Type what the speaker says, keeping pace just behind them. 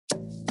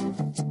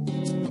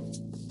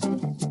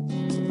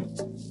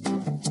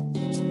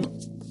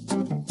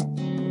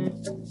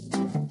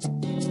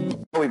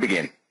before we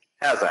begin.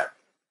 How's that?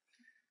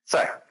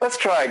 So let's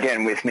try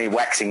again with me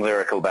waxing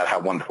lyrical about how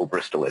wonderful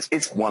Bristol is.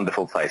 It's a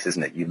wonderful place,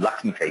 isn't it? You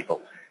lucky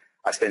people.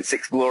 I spent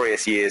 6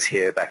 glorious years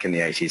here back in the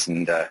 80s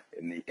and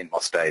in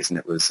lost days,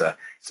 and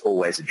it's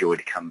always a joy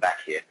to come back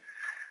here.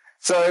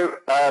 So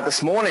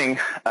this morning,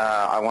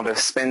 I want to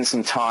spend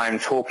some time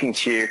talking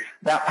to you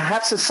about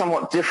perhaps a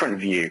somewhat different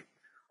view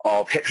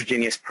of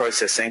heterogeneous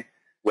processing,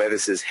 where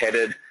this is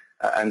headed,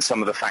 and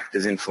some of the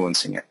factors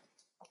influencing it.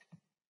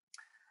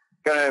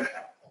 Going to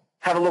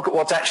have a look at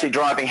what's actually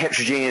driving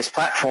heterogeneous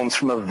platforms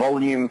from a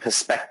volume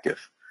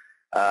perspective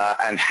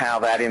and how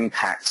that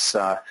impacts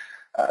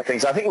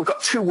things. I think we've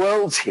got two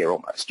worlds here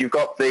almost. You've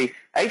got the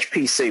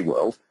HPC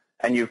world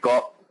and you've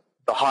got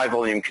the high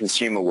volume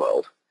consumer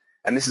world.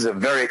 And this is a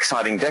very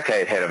exciting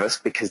decade ahead of us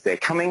because they're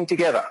coming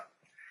together.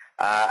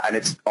 And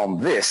it's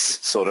on this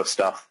sort of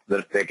stuff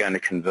that they're going to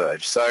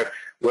converge. So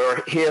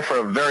we're here for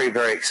a very,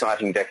 very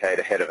exciting decade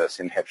ahead of us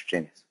in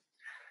heterogeneous.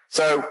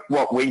 So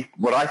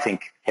what I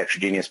think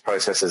heterogeneous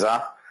processors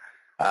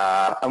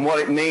are and what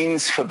it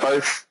means for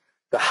both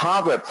the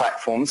hardware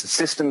platforms, the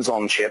systems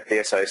on chip, the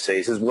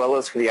SoCs, as well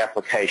as for the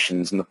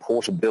applications and the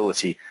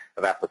portability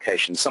of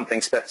applications,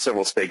 something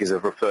several speakers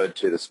have referred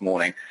to this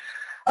morning.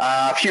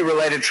 A few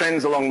related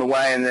trends along the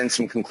way and then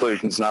some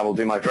conclusions, and I will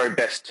do my very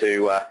best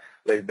to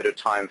leave a bit of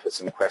time for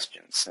some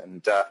questions.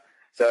 And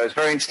so it was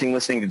very interesting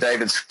listening to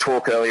David's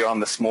talk earlier on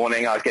this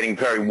morning. I was getting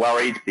very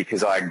worried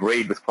because I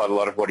agreed with quite a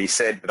lot of what he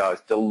said, but I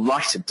was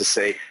delighted to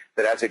see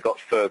that as it got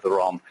further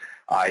on,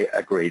 I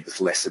agreed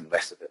with less and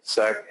less of it.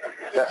 So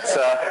that's,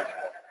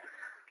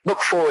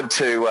 look forward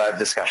to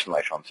discussion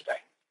later on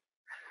today.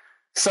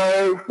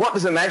 So what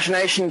does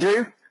imagination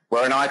do?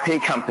 We're an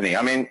IP company.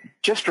 I mean,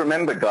 just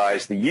remember,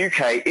 guys, the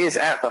UK is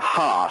at the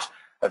heart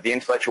of the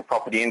intellectual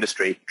property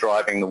industry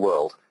driving the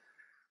world.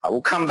 I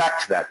will come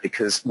back to that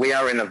because we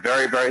are in a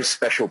very, very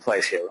special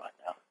place here right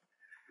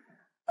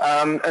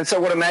now. And so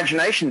what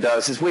imagination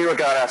does is we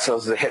regard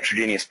ourselves as a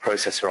heterogeneous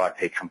processor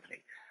IP company.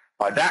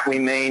 By that we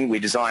mean we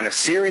design a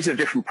series of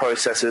different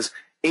processors,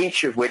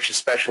 each of which is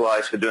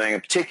specialized for doing a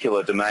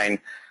particular domain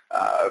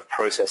of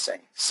processing.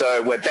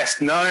 So we're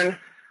best known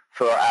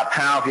for our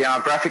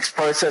PowerVR graphics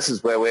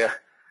processors, where we're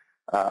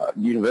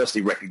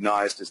universally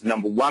recognized as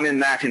 #1 in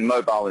that in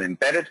mobile and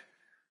embedded.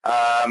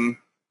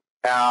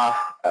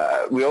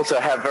 We also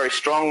have very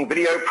strong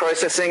video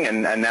processing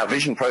and now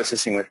vision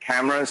processing with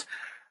cameras.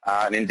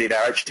 And indeed,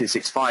 our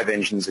H.265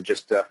 engines are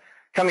just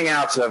coming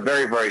out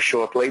very, very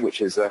shortly,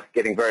 which is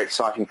getting very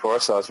exciting for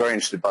us. So I was very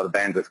interested by the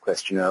bandwidth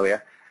question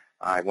earlier.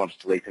 I wanted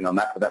to leap in on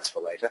that, but that's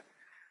for later.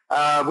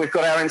 We've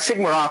got our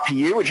Insigma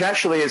RPU, which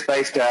actually is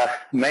based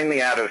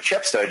mainly out of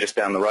Chepstow, just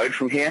down the road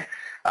from here,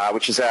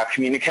 which is our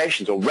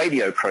communications or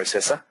radio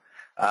processor.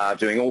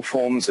 Doing all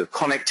forms of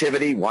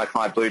connectivity,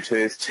 Wi-Fi,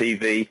 Bluetooth,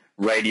 TV,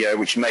 radio,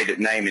 which made it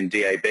name in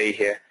DAB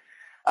here.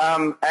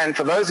 And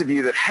for those of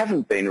you that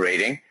haven't been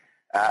reading,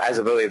 as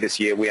of earlier this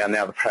year, we are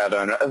now the proud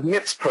owner of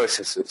MIPS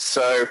processors.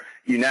 So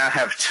you now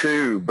have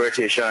 2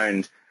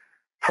 British-owned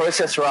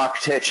processor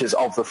architectures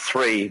of the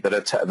 3 that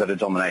are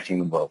dominating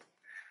the world.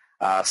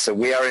 So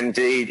we are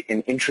indeed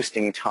in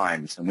interesting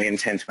times, and we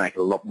intend to make it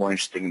a lot more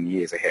interesting in the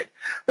years ahead.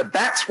 But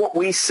that's what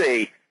we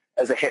see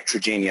as a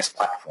heterogeneous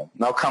platform.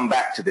 And I'll come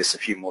back to this a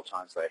few more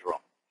times later on.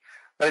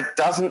 But it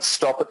doesn't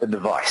stop at the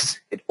device.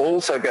 It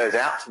also goes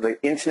out to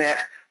the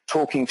internet,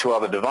 talking to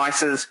other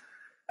devices,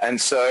 and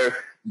so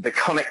the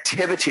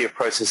connectivity of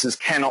processors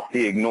cannot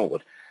be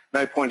ignored.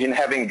 No point in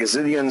having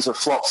gazillions of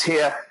flops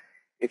here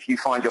if you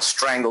find you're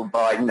strangled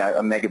by,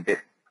 a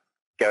megabit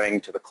going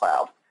to the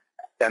cloud,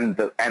 and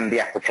the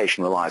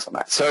application relies on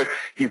that. So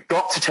you've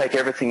got to take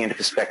everything into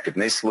perspective,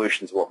 and these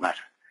solutions are what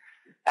matter.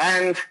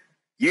 And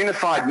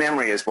unified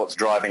memory is what's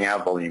driving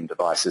our volume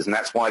devices, and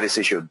that's why this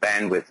issue of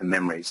bandwidth and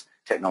memories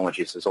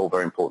technologies is all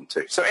very important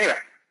too. So anyway,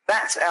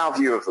 that's our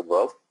view of the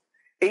world.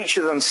 Each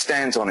of them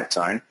stands on its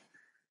own,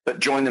 but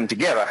join them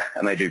together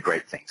and they do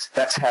great things.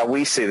 That's how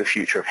we see the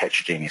future of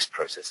heterogeneous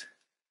processing.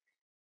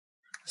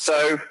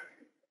 So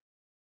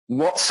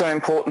what's so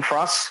important for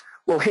us?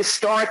 Well,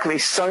 historically,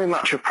 so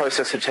much of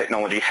processor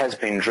technology has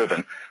been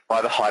driven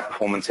by the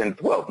high-performance end of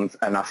the world,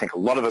 and I think a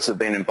lot of us have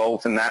been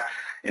involved in that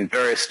in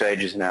various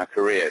stages in our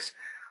careers.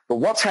 But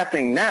what's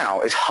happening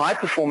now is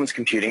high-performance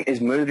computing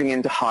is moving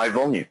into high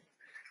volume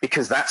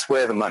because that's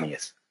where the money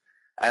is.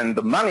 And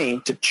the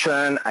money to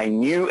churn a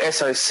new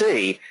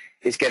SoC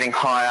is getting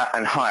higher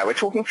and higher. We're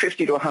talking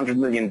 $50 to $100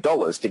 million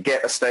to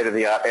get a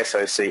state-of-the-art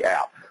SoC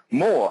out.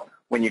 More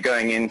when you're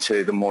going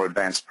into the more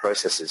advanced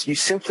processors. You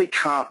simply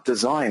can't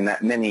design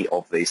that many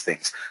of these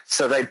things,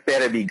 so they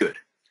better be good.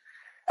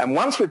 And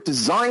once we've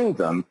designed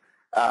them,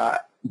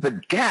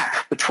 the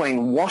gap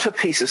between what a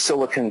piece of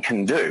silicon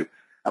can do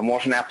and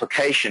what an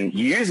application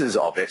uses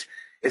of it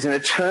is an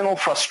eternal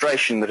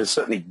frustration that has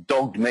certainly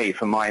dogged me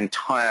for my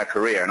entire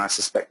career, and I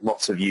suspect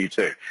lots of you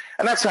too.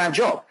 And that's our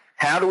job.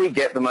 How do we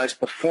get the most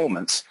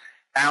performance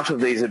out of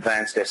these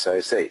advanced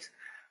SoCs?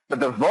 But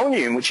the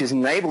volume which is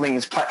enabling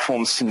these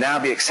platforms to now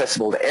be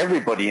accessible to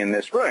everybody in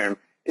this room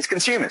is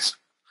consumers.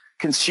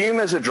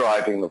 Consumers are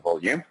driving the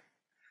volume.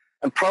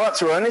 And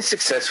products are only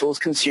successful as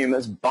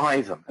consumers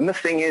buy them. And the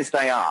thing is,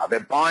 they are. They're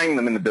buying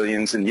them in the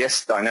billions. And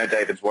yes, I know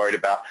David's worried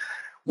about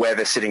where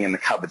they're sitting in the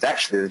cupboards.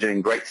 Actually, they're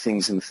doing great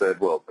things in the third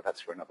world, but that's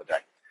for another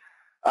day.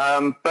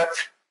 But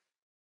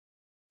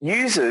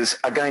users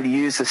are going to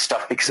use this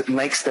stuff because it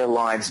makes their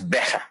lives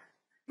better.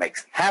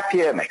 Makes them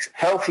happier, makes them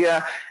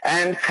healthier,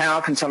 and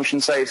power consumption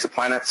saves the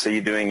planet, so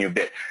you're doing your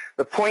bit.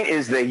 The point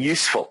is they're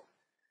useful.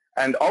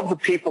 And of the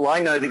people I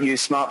know that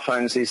use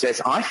smartphones these days,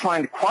 I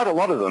find quite a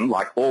lot of them,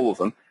 like all of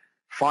them,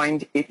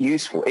 find it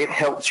useful. It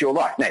helps your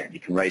life. Now, you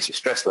can raise your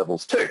stress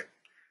levels too,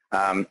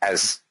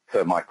 as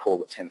per my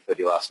call at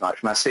 10:30 last night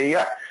from our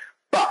CEO.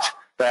 But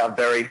they are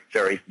very,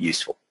 very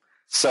useful.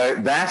 So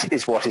that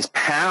is what is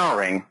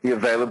powering the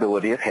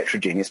availability of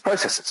heterogeneous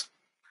processors.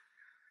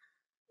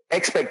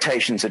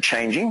 Expectations are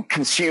changing.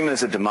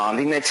 Consumers are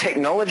demanding. They're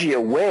technology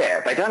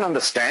aware. They don't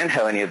understand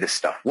how any of this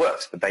stuff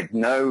works, but they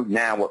know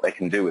now what they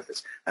can do with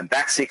this. And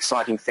that's the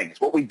exciting thing.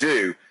 It's what we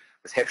do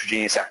with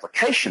heterogeneous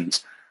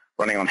applications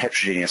running on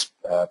heterogeneous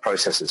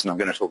processors, and I'm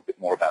going to talk a bit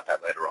more about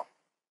that later on.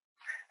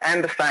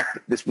 And the fact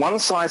that this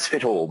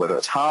one-size-fits-all, whether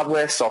it's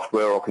hardware,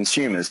 software, or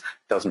consumers,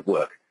 doesn't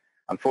work.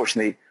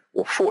 Unfortunately,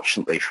 or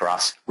fortunately for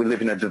us, we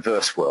live in a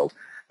diverse world,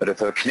 but if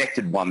they're a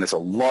connected one, there's a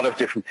lot of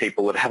different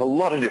people that have a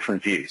lot of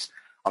different views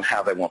on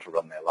how they want to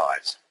run their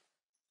lives.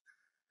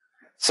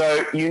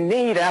 So you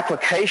need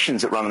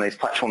applications that run on these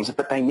platforms,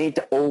 but they need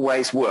to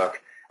always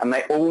work, and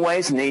they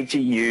always need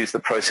to use the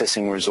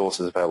processing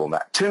resources available.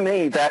 To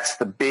me, that's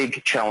the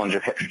big challenge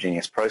of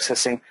heterogeneous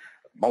processing,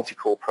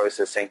 multi-core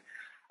processing,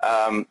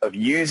 of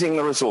using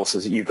the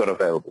resources that you've got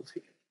available to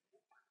you.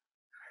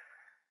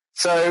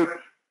 So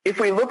if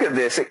we look at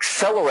this,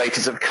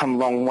 accelerators have come a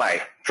long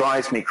way.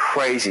 Drives me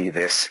crazy,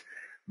 this,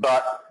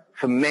 but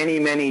for many,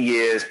 many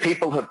years,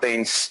 people have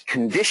been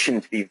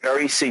conditioned to be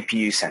very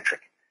CPU-centric.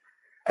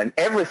 And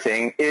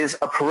everything is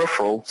a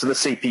peripheral to the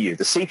CPU.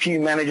 The CPU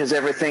manages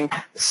everything.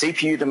 The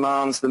CPU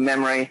demands the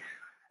memory.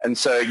 And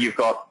so you've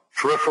got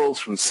peripherals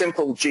from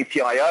simple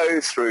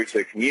GPIO through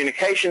to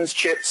communications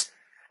chips.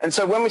 And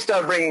so when we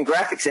start bringing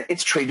graphics in,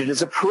 it's treated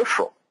as a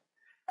peripheral.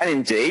 And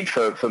indeed,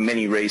 for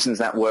many reasons,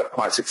 that worked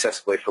quite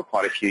successfully for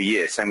quite a few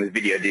years. Same with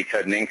video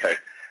decode and encode.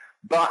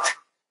 But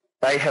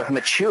they have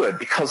matured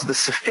because of the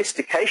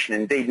sophistication.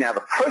 Indeed, now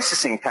the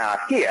processing power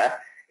here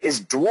is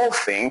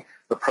dwarfing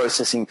the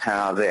processing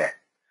power there.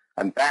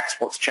 And that's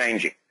what's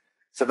changing.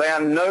 So they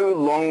are no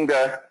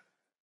longer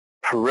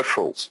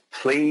peripherals.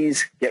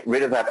 Please get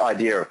rid of that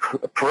idea of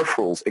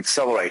peripherals,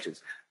 accelerators.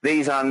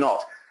 These are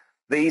not.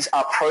 These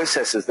are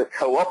processors that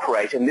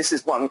cooperate, and this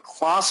is one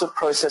class of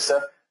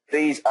processor.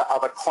 These are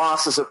other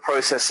classes of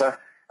processor,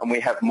 and we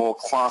have more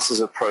classes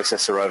of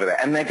processor over there.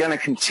 And they're going to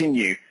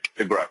continue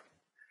to grow.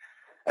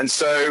 And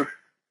so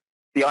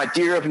the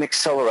idea of an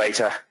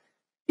accelerator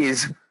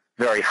is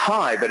very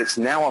high, but it's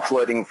now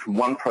offloading from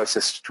one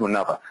processor to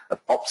another,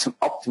 of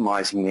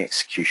optimizing the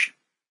execution.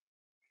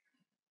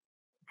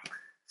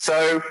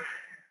 So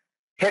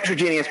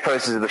heterogeneous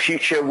processors of the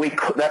future,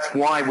 that's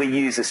why we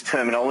use this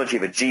terminology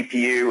of a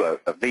GPU,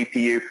 a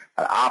VPU,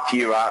 an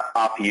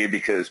RPU,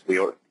 because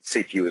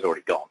CPU is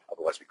already gone.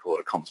 Otherwise, we call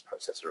it a comms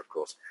processor, of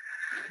course.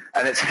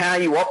 And it's how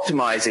you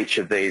optimize each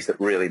of these that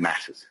really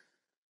matters.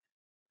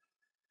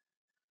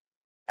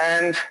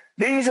 And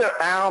these are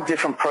our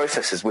different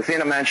processes.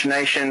 Within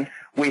Imagination,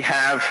 we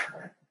have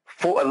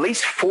at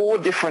least 4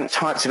 different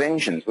types of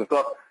engines. We've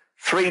got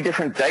 3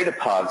 different data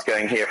paths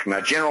going here, from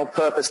our general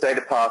purpose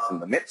data path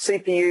and the MIP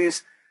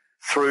CPUs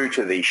through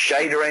to the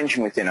shader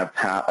engine within a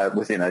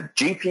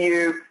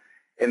GPU.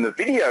 In the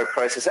video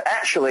processor,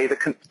 actually, the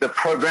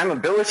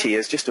programmability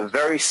is just a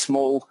very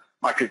small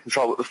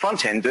microcontroller at the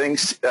front end doing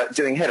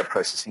header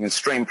processing and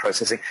stream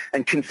processing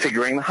and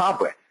configuring the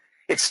hardware.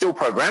 It's still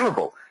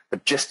programmable,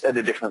 but just at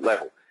a different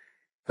level.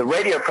 The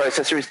radio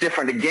processor is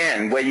different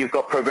again, where you've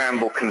got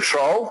programmable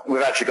control.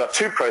 We've actually got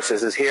 2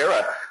 processors here,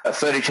 a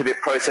 32-bit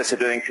processor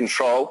doing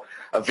control,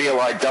 a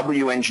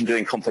VLIW engine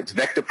doing complex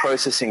vector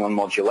processing on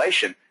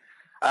modulation.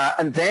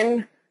 And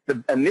then,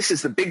 and this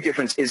is the big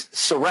difference, is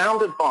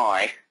surrounded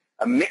by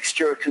a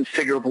mixture of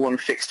configurable and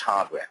fixed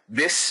hardware.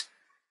 This,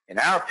 in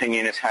our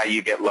opinion, is how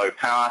you get low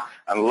power,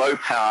 and low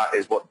power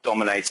is what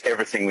dominates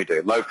everything we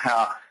do, low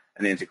power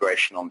and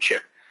integration on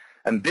chip.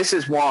 And this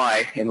is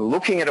why, in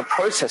looking at a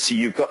processor,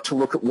 you've got to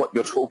look at what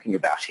you're talking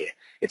about here.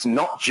 It's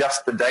not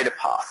just the data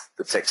path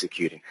that's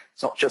executing.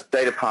 It's not just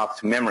data path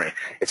to memory.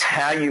 It's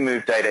how you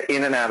move data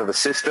in and out of the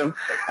system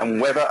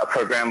and whether a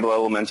programmable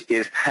element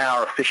is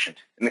power efficient.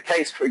 In the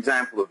case, for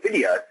example, of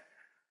video,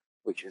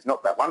 which is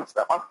not that one, it's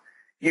that one,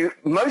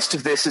 most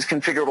of this is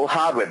configurable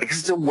hardware because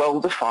it's a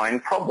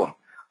well-defined problem.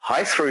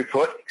 High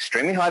throughput,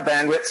 extremely high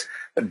bandwidths,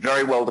 but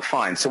very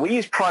well-defined. So we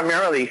use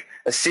primarily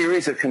a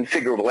series of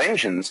configurable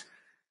engines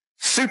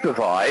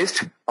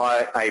supervised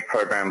by a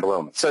programmable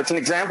element. So it's an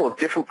example of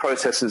different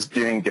processors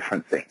doing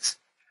different things.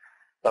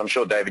 But I'm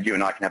sure, David, you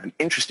and I can have an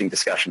interesting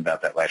discussion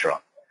about that later on.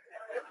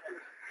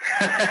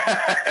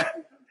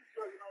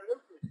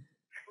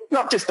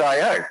 Not just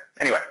I/O.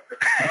 Anyway,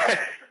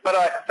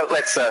 but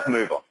let's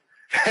move on.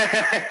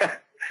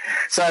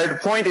 So the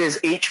point is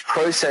each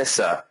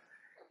processor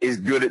is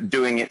good at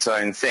doing its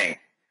own thing.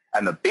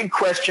 And the big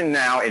question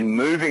now in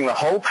moving the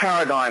whole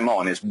paradigm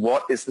on is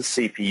what is the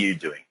CPU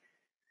doing?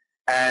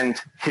 And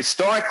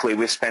historically,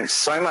 we've spent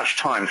so much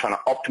time trying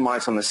to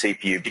optimize on the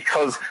CPU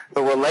because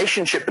the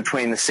relationship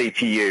between the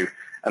CPU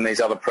and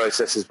these other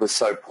processors was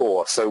so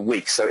poor, so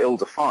weak, so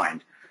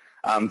ill-defined,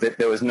 that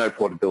there was no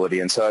portability.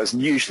 And so it was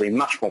usually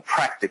much more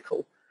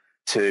practical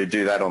to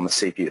do that on the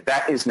CPU.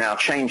 That is now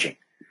changing.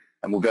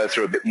 And we'll go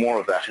through a bit more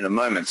of that in a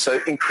moment. So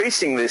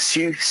increasing the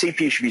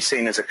CPU should be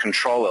seen as a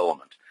control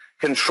element,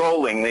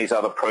 controlling these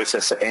other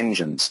processor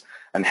engines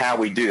and how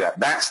we do that.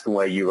 That's the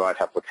way you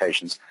write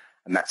applications,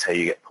 and that's how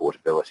you get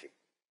portability.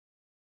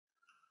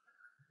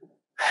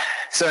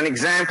 So an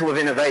example of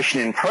innovation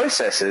in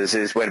processors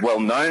is we're well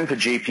known for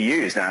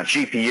GPUs. Now,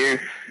 GPU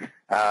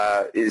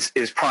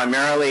is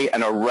primarily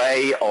an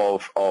array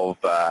of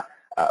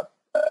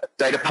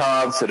data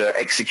paths that are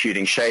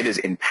executing shaders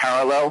in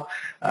parallel.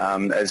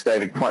 As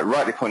David quite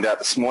rightly pointed out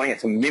this morning,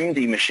 it's a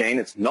MIMD machine.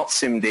 It's not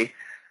SIMD.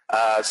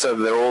 So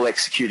they're all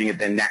executing at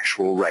their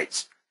natural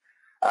rates.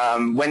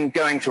 When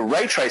going to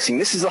ray tracing,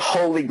 this is the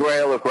holy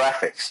grail of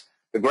graphics.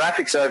 The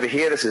graphics over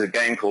here, this is a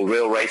game called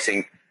Real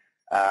Racing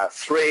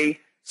 3,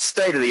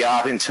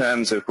 state-of-the-art in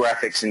terms of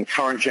graphics in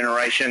current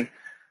generation.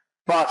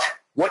 But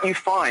what you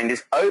find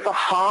is over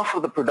half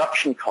of the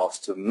production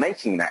costs of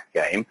making that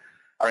game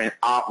are in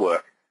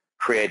artwork,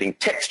 creating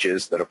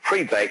textures that are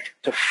pre-baked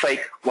to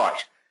fake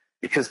light.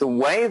 Because the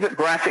way that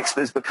graphics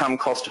has become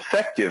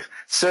cost-effective,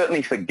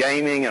 certainly for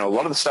gaming and a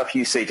lot of the stuff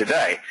you see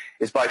today,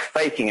 is by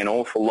faking an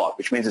awful lot,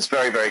 which means it's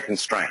very, very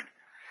constrained.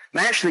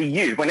 And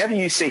actually, whenever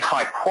you see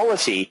high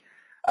quality,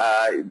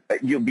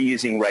 you'll be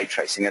using ray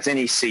tracing. That's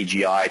any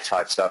CGI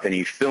type stuff,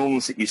 any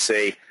films that you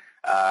see,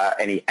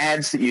 any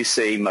ads that you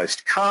see,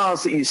 most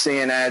cars that you see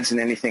in ads and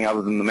anything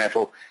other than the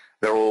metal,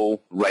 they're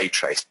all ray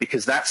traced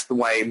because that's the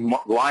way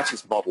light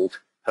is modeled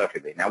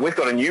perfectly. Now, we've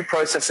got a new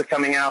processor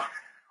coming out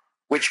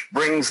which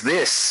brings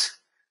this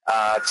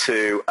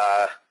to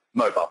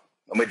mobile.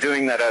 And we're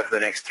doing that over the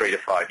next 3 to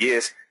 5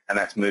 years, and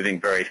that's moving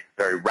very,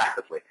 very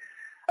rapidly.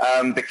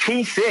 The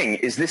key thing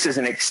is this is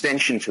an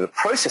extension to the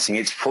processing.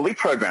 It's fully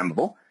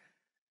programmable.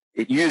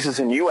 It uses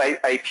a new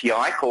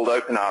API called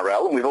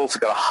OpenRL, and we've also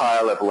got a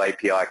higher-level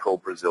API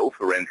called Brazil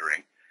for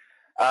rendering.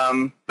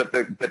 But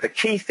the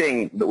key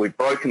thing that we've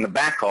broken the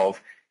back of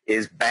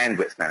is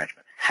bandwidth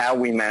management, how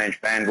we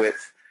manage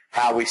bandwidth,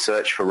 how we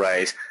search for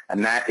rays,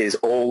 and that is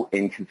all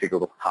in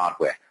configurable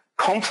hardware,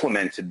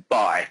 complemented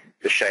by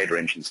the shader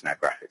engines in our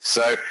graphics.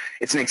 So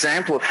it's an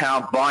example of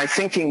how by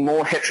thinking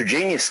more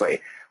heterogeneously,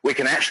 we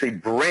can actually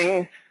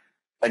bring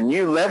a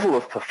new level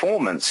of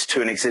performance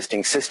to an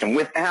existing system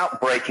without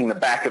breaking the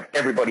back of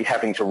everybody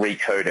having to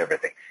recode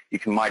everything. You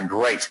can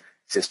migrate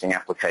existing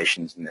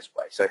applications in this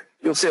way. So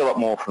you'll see a lot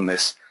more from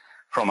this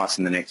from us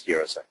in the next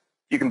year or so.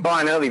 You can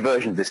buy an early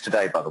version of this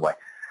today, by the way.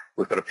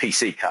 We've got a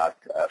PC card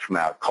from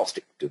our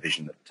caustic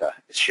division that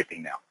is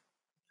shipping now.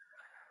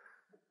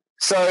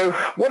 So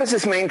what does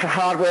this mean for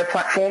hardware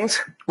platforms?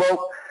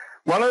 Well,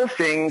 one of the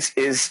things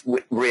is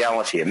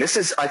reality, and this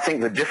is, I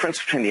think, the difference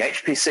between the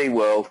HPC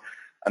world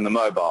and the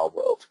mobile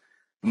world.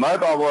 The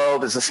mobile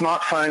world is a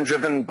smartphone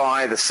driven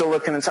by the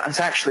silicon, and it's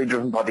actually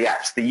driven by the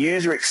apps. The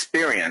user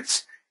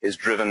experience is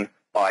driven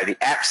by the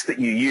apps that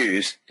you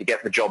use to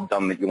get the job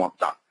done that you want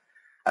done.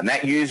 And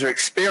that user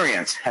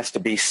experience has to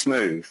be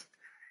smooth.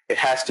 It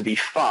has to be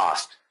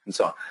fast, and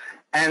so on.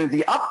 And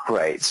the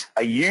upgrades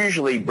are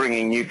usually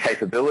bringing new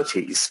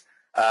capabilities,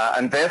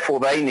 and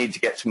therefore they need to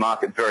get to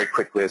market very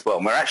quickly as well.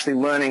 And we're actually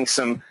learning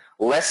some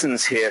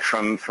lessons here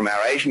from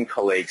our Asian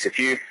colleagues.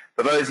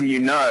 For those of you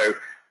who know,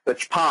 the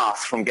path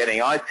from getting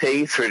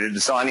IP through to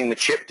designing the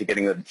chip, to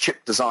getting the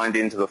chip designed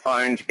into the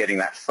phone, to getting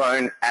that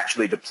phone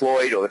actually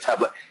deployed or the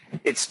tablet,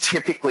 it's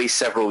typically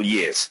several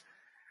years.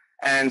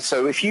 And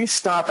so if you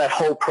start that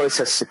whole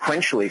process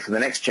sequentially for the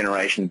next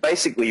generation,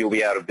 basically you'll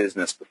be out of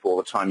business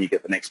before the time you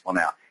get the next one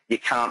out. You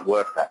can't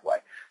work that way.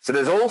 So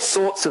there's all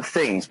sorts of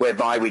things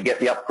whereby we get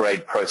the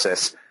upgrade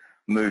process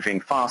moving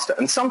faster.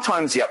 And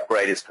sometimes the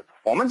upgrade is for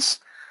performance.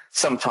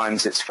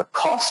 Sometimes it's for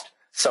cost.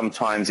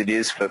 Sometimes it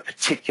is for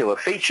particular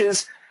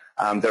features.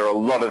 There are a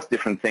lot of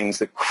different things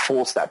that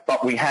force that.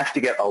 But we have to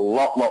get a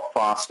lot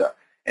faster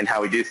in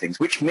how we do things,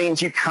 which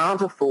means you can't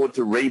afford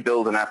to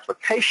rebuild an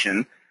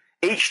application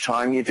each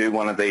time you do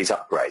one of these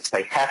upgrades.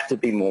 They have to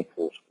be more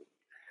portable.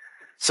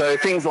 So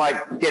things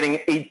like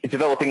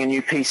developing a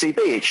new PCB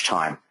each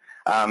time.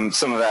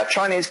 Some of our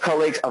Chinese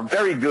colleagues are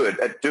very good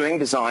at doing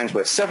designs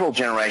where several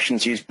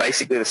generations use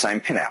basically the same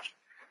pinout.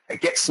 It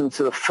gets them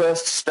to the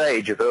first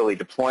stage of early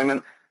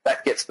deployment.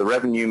 That gets the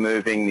revenue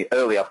moving, the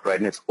early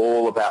upgrade, and it's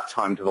all about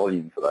time to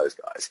volume for those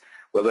guys.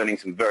 We're learning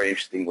some very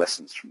interesting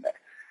lessons from there.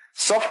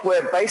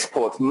 Software-based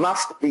ports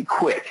must be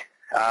quick.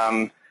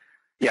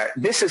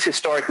 This has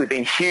historically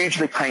been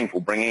hugely painful,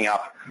 bringing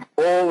up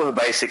all of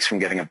the basics from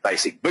getting a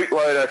basic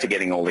bootloader to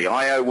getting all the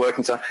I/O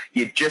working. So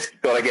you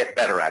just got to get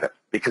better at it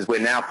because we're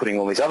now putting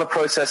all these other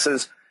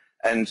processors,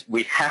 and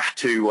we have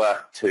to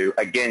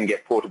again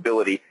get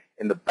portability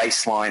in the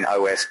baseline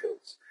OS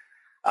builds.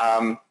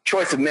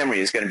 Choice of memory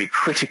is going to be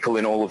critical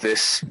in all of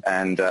this,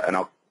 and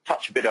I'll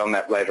touch a bit on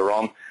that later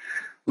on.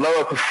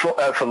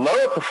 For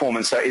lower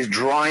performance, though, is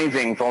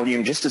driving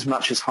volume just as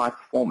much as high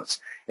performance.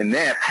 And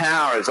there,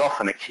 power is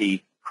often a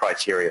key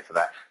criteria for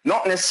that.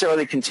 Not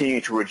necessarily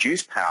continuing to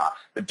reduce power,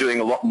 but doing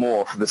a lot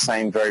more for the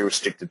same very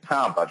restricted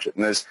power budget.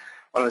 And as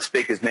one of the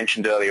speakers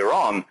mentioned earlier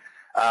on,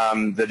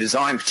 the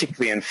design,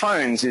 particularly in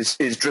phones,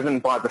 is driven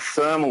by the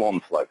thermal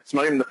envelope. It's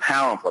not even the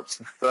power envelope, it's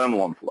the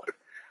thermal envelope.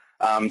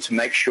 To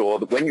make sure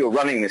that when you're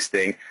running this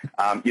thing,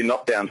 you're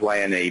not down to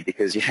A&E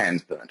because your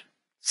hand's burned.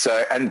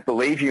 So, and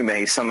believe you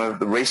me, some of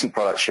the recent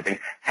product shipping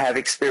have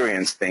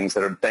experienced things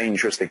that are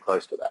dangerously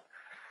close to that.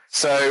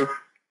 So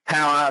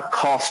power,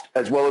 cost,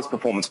 as well as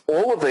performance,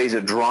 all of these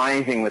are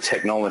driving the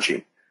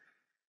technology.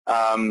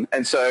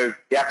 And so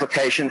the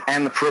application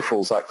and the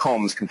peripherals like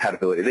comms,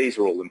 compatibility, these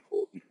are all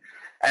important.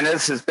 And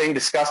as has been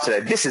discussed today,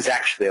 this is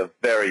actually a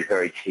very,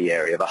 very key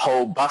area. The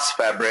whole bus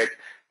fabric,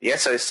 the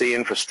SoC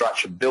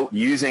infrastructure built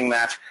using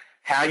that,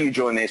 how you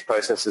join these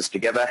processes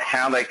together,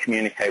 how they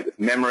communicate with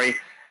memory,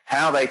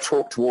 how they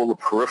talk to all the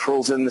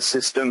peripherals in the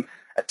system.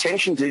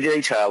 Attention to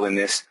detail in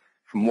this,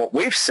 from what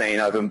we've seen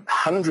over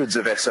hundreds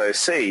of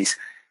SoCs,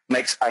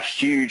 makes a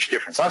huge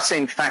difference. I've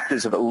seen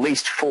factors of at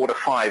least 4 to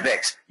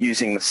 5x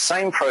using the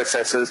same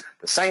processors,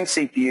 the same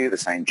CPU, the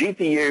same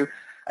GPU,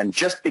 and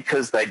just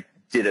because they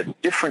did a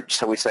different,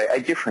 so we say a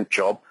different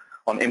job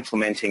on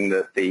implementing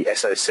the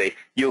SoC,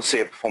 you'll see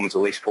a performance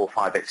at least 4 or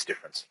 5x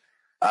difference.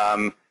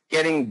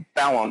 Getting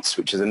balance,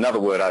 which is another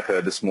word I've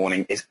heard this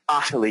morning, is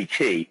utterly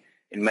key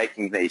in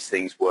making these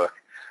things work.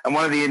 And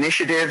one of the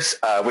initiatives,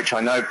 which I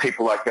know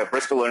people like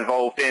Bristol are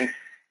involved in,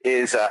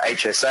 is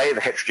HSA,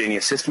 the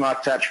Heterogeneous System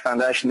Architecture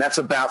Foundation. That's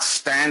about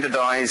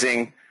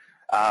standardizing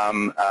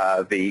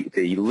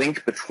the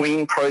link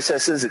between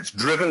processors. It's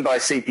driven by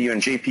CPU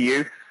and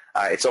GPU.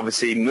 It's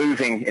obviously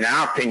moving, in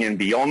our opinion,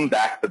 beyond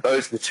that, but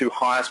those are the two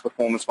highest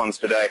performance ones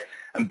today.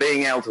 And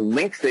being able to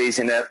link these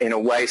in a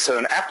way so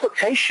an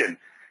application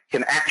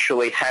can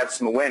actually have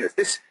some awareness.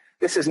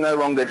 This is no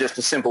longer just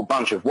a simple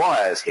bunch of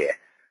wires here.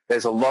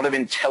 There's a lot of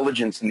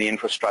intelligence in the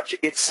infrastructure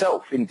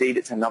itself. Indeed,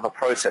 it's another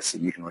processor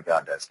you can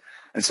regard as.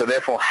 And so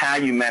therefore, how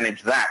you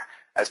manage that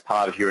as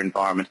part of your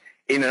environment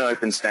in an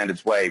open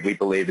standards way, we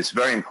believe is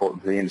very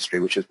important for the industry,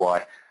 which is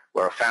why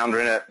we're a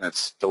founder in it. And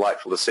it's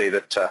delightful to see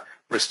that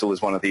Bristol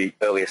is one of the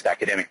earliest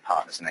academic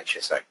partners in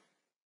HSA.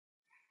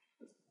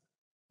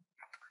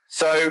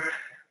 So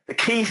the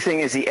key thing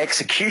is the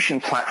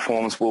execution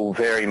platforms will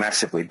vary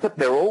massively, but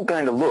they're all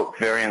going to look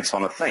variants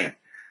on a theme.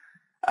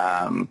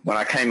 When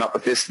I came up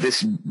with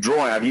this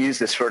drawing, I've used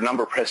this for a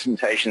number of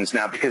presentations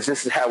now because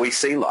this is how we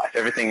see life.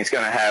 Everything is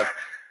going to have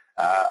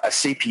a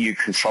CPU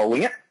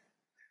controlling it.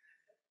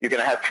 You're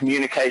going to have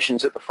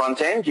communications at the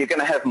front end. You're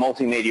going to have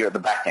multimedia at the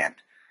back end.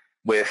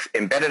 With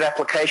embedded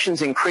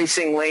applications,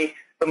 increasingly,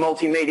 the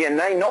multimedia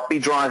may not be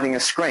driving a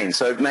screen.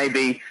 So it may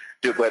be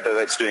whether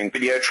it's doing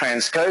video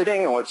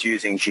transcoding or it's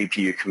using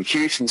GPU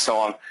compute and so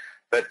on.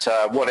 But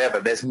whatever,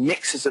 there's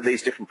mixes of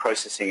these different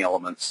processing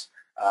elements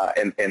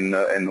in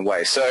the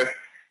way. So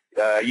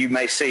you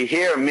may see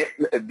here,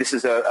 this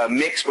is a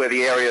mix where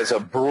the areas are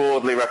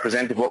broadly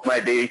represented, what may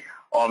be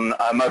on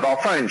a mobile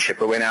phone chip,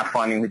 where we're now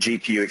finding the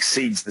GPU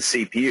exceeds the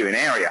CPU in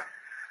area,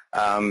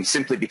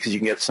 simply because you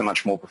can get so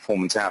much more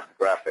performance out of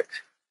the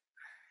graphics.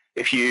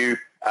 If you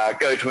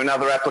go to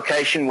another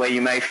application where you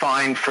may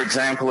find, for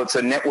example, it's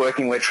a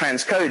networking where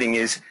transcoding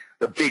is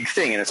the big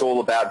thing, and it's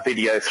all about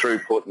video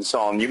throughput and so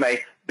on. You may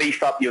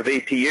beef up your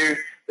VPU.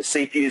 The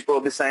CPU is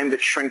broadly the same, but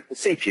shrink the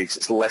CPU because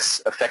it's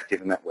less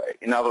effective in that way.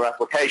 In other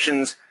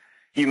applications,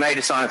 you may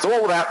decide it's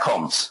all about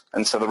comms,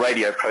 and so the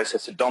radio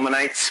processor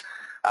dominates,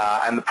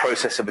 and the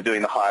processor for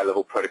doing the higher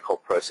level protocol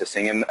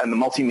processing, and the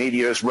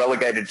multimedia is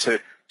relegated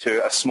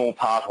to a small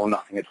part or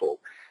nothing at all.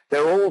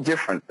 They're all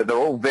different, but they're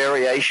all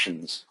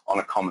variations on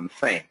a common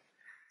theme.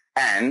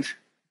 And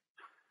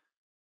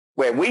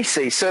where we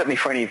see, certainly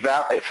for any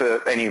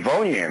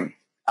volume,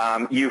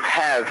 you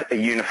have a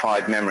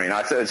unified memory. And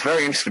I was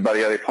very interested by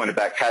the earlier point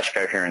about cache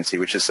coherency,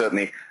 which is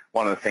certainly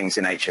one of the things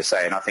in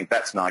HSA, and I think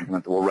that's an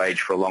argument that will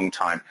rage for a long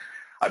time.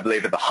 I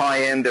believe at the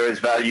high end there is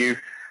value.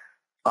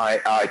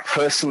 I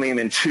personally am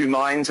in two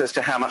minds as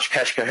to how much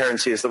cache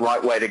coherency is the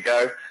right way to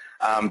go.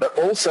 But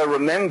also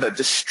remember,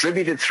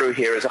 distributed through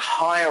here is a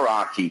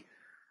hierarchy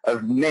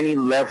of many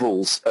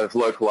levels of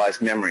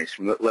localized memories,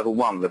 from level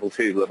 1, level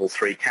 2, level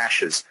 3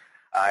 caches.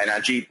 In our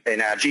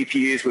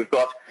GPUs, we've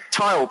got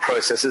tile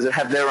processors that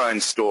have their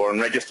own store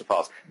and register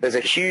files. There's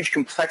a huge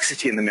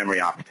complexity in the memory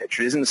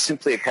architecture. It isn't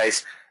simply a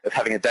case of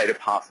having a data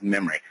path in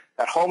memory.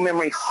 That whole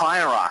memory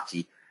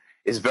hierarchy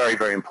is very,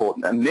 very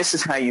important. And this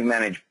is how you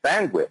manage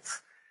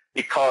bandwidth,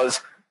 because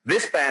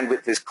this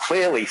bandwidth is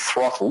clearly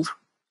throttled,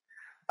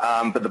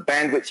 but the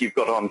bandwidth you've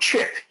got on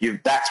chip,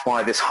 that's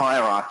why this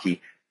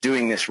hierarchy,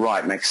 doing this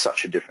right, makes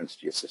such a difference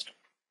to your system.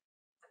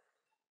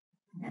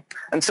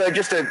 And so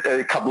just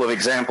a couple of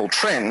example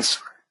trends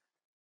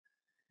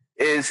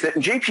is that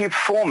in GPU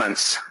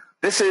performance,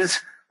 this is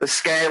the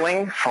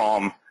scaling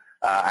from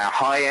our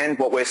high end,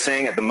 what we're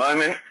seeing at the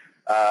moment,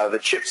 the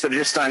chips that are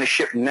just starting to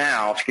ship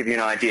now, to give you an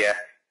idea,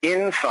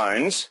 in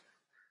phones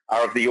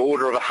are of the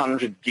order of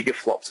 100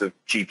 gigaflops of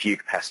GPU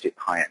capacity at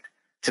high end.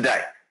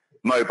 Today,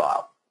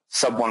 mobile,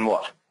 sub 1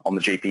 watt on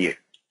the GPU.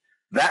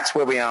 That's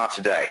where we are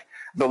today.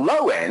 The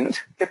low end,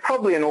 they're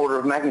probably an order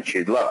of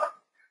magnitude lower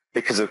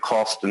because of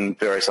cost and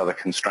various other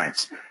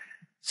constraints.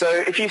 So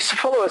if you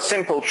follow a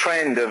simple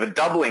trend of a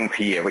doubling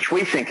per year, which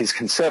we think is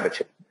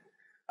conservative,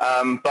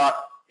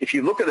 but if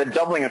you look at the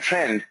doubling of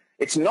trend,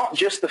 it's not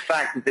just the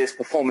fact that this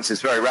performance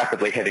is very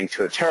rapidly heading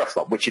to a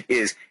teraflop, which it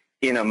is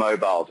in a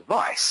mobile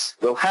device.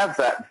 We'll have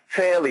that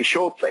fairly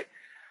shortly.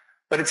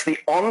 But it's the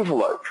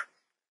envelope.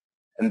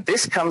 And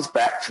this comes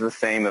back to the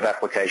theme of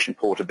application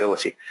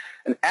portability.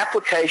 An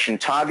application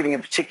targeting a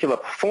particular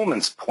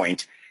performance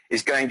point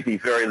is going to be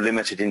very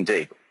limited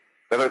indeed,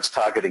 whether it's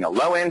targeting a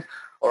low end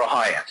or a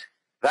high end.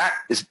 That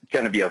is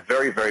going to be a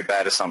very, very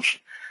bad assumption.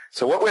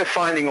 So what we're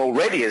finding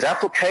already is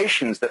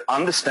applications that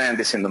understand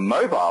this in the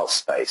mobile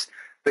space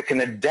that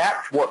can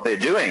adapt what they're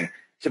doing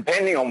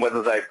depending on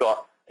whether they've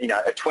got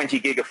a 20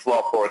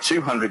 gigaflop or a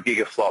 200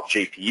 gigaflop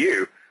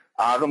GPU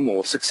are the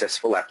more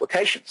successful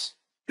applications.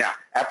 Now,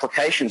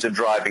 applications are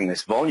driving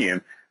this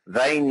volume.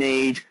 They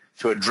need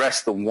to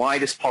address the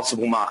widest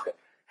possible market.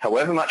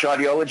 However much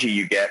ideology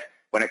you get,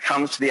 when it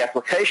comes to the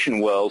application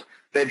world,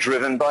 they're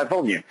driven by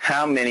volume.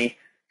 How many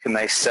can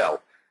they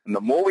sell? And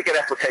the more we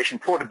get application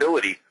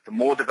portability, the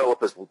more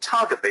developers will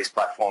target these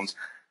platforms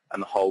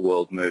and the whole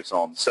world moves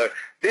on. So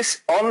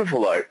this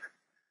envelope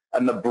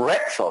and the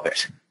breadth of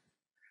it,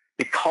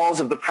 because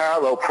of the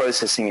parallel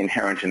processing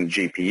inherent in the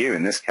GPU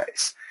in this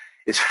case,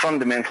 is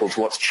fundamental to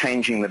what's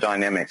changing the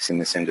dynamics in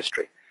this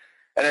industry.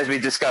 And as we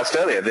discussed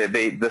earlier,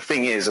 the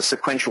thing is a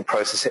sequential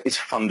processor is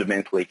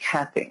fundamentally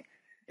capping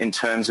in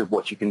terms of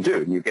what you can do.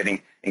 And you're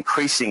getting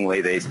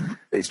increasingly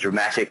these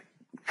dramatic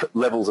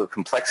levels of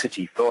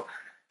complexity for,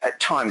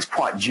 at times,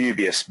 quite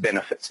dubious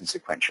benefits in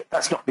sequential.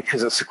 That's not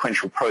because a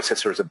sequential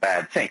processor is a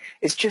bad thing.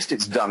 It's just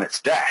it's done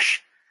its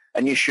dash.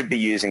 And you should be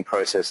using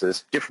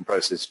processors, different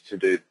processors, to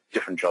do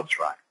different jobs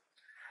right.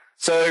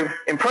 So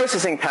in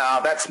processing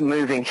power, that's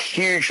moving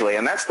hugely,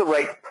 and that's the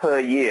rate per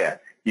year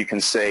you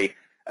can see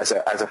as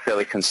a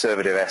fairly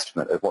conservative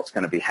estimate of what's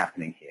going to be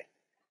happening here.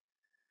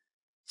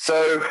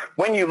 So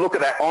when you look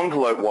at that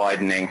envelope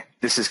widening,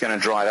 this is going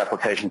to drive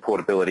application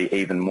portability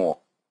even more.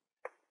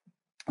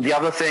 The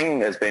other thing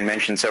that's been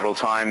mentioned several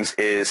times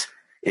is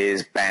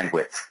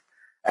bandwidth.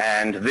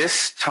 And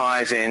this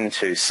ties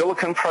into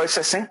silicon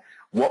processing,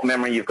 what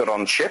memory you've got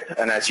on chip,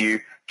 and as you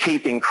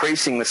keep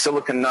increasing the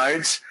silicon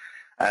nodes,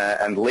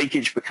 and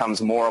leakage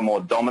becomes more and more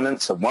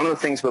dominant. So one of the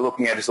things we're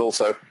looking at is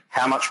also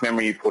how much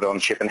memory you put on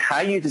chip and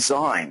how you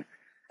design.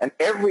 And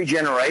every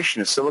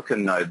generation of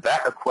silicon node,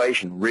 that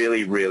equation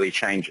really, really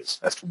changes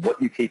as to what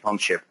you keep on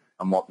chip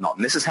and what not.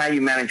 And this is how you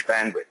manage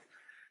bandwidth.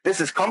 This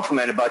is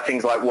complemented by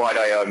things like wide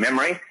I/O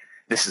memory.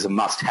 This is a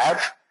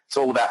must-have. It's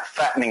all about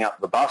fattening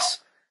up the bus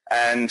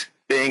and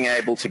being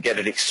able to get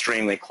it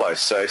extremely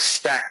close. So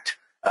stacked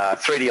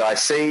 3D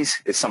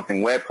ICs is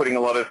something we're putting a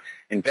lot of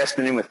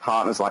investment in with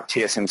partners like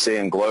TSMC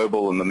and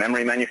Global and the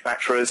memory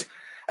manufacturers,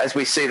 as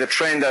we see the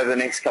trend over the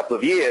next couple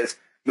of years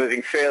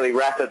moving fairly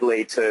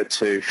rapidly to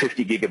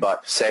 50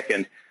 gigabyte per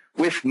second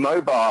with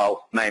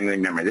mobile mainly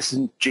memory. This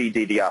isn't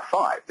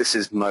GDDR5. This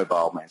is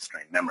mobile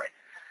mainstream memory.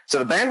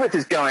 So the bandwidth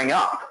is going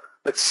up,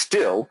 but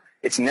still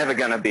it's never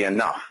going to be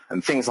enough.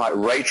 And things like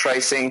ray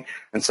tracing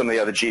and some of the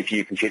other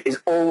GPU compute is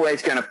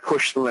always going to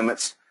push the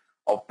limits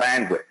of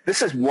bandwidth.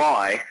 This is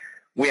why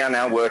we are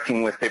now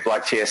working with people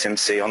like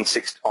TSMC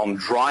on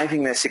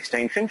driving their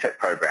 16 FinFET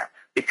program,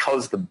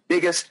 because the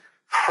biggest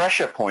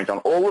pressure point on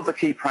all of the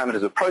key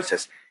parameters of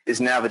process is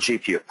now the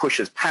GPU. It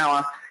pushes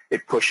power,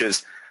 it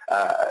pushes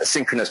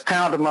synchronous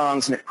power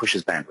demands, and it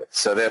pushes bandwidth.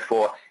 So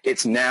therefore,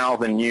 it's now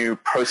the new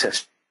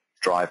process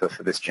driver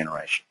for this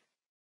generation.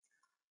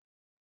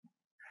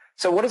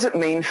 So what does it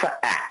mean for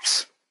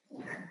apps?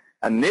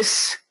 And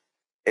this,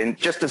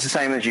 just as the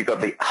same as you've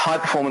got the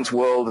high-performance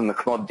world and the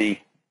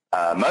commodity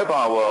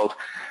mobile world,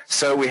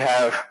 so we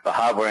have the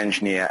hardware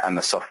engineer and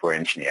the software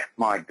engineer.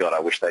 My God, I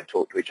wish they'd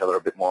talk to each other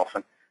a bit more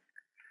often.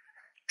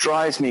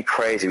 Drives me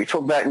crazy. We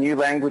talk about new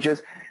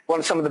languages. One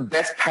of some of the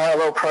best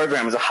parallel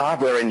programmers are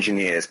hardware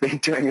engineers, been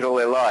doing it all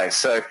their lives.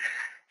 So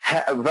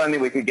if only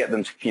we could get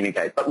them to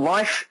communicate. But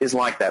life is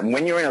like that. And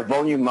when you're in a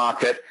volume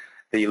market,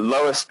 the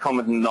lowest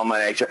common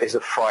denominator is a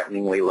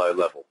frighteningly low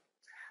level.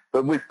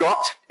 But we've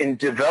got, in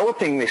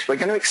developing this, we're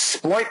going to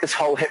exploit this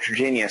whole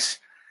heterogeneous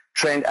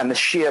trend and the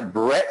sheer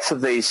breadth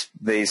of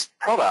these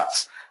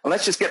products. And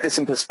let's just get this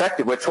in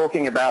perspective. We're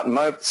talking about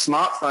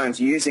smartphones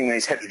using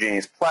these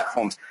heterogeneous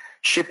platforms,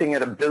 shipping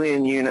at 1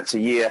 billion units a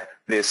year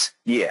this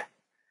year.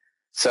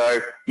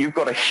 So you've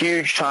got a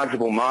huge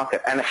targetable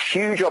market and a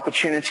huge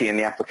opportunity in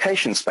the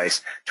application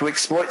space to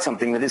exploit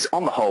something that is,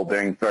 on the whole,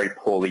 being very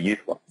poorly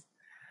utilized.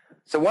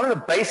 So one of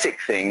the basic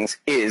things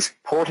is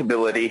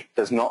portability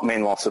does not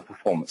mean loss of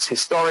performance.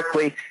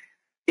 Historically,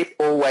 It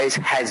always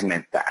has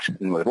meant that.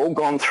 And we've all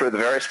gone through the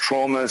various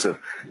traumas of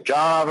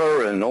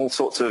Java and all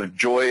sorts of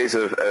joys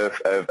of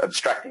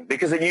abstracting,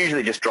 because it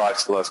usually just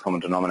drives the lowest common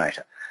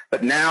denominator.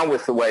 But now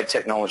with the way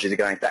technologies are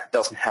going, that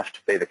doesn't have to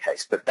be the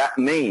case. But that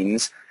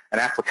means an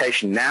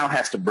application now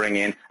has to bring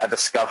in a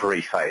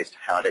discovery phase to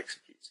how it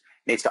executes.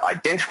 It needs to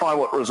identify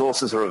what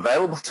resources are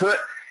available to it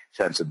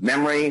in terms of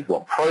memory,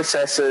 what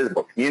processors,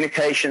 what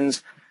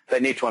communications. They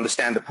need to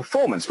understand the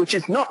performance, which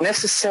is not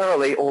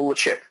necessarily all the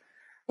chip.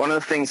 One of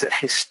the things that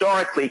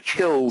historically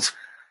kills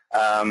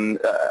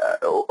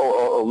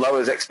or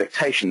lowers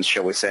expectations,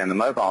 shall we say, in the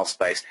mobile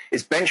space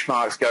is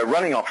benchmarks go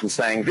running off and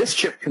saying, this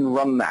chip can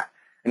run that.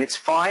 And it's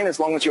fine as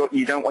long as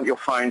you don't want your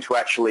phone to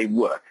actually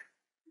work.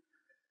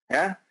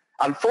 Yeah?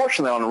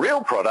 Unfortunately, on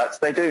real products,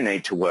 they do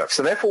need to work.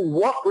 So therefore,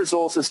 what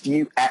resources do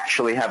you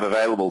actually have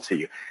available to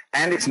you?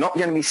 And it's not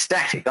going to be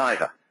static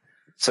either.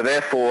 So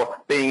therefore,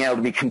 being able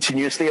to be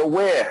continuously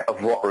aware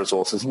of what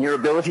resources and your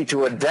ability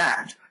to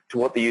adapt to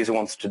what the user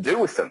wants to do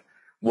with them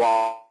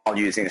while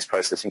using this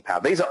processing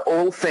power. These are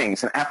all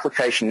things an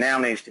application now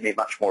needs to be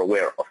much more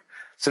aware of.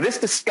 So this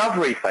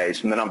discovery phase,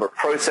 from the number of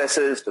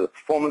processors to the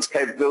performance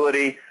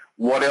capability,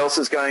 what else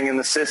is going in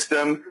the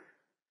system,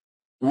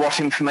 what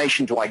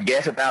information do I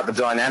get about the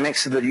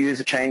dynamics of the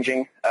user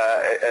changing,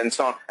 and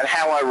so on, and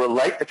how I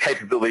relate the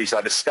capabilities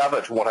I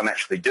discover to what I'm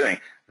actually doing.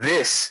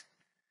 This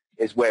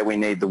is where we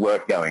need the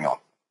work going on.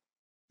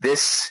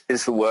 This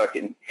is the work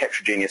in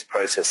heterogeneous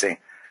processing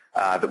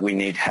that we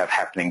need to have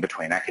happening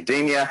between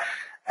academia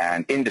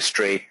and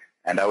industry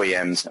and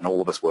OEMs and all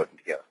of us working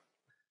together.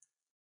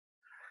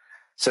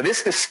 So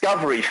this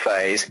discovery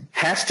phase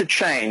has to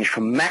change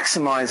from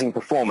maximizing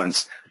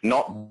performance,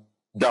 not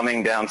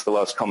dumbing down to the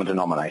lowest common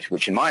denominator,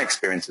 which in my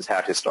experience is how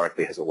it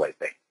historically has always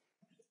been.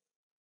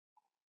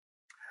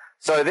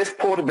 So this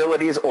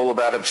portability is all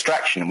about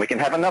abstraction. We can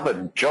have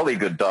another jolly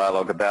good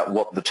dialogue about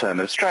what the term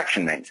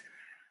abstraction means.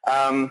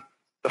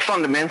 The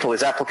fundamental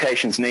is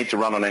applications need to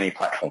run on any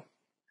platform.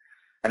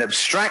 And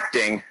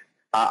abstracting,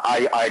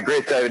 I agree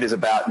with David, is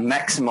about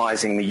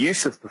maximizing the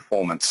use of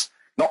performance,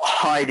 not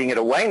hiding it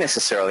away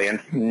necessarily,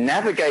 and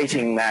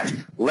navigating that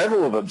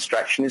level of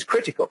abstraction is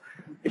critical.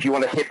 If you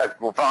want to hit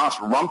a vast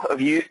rump of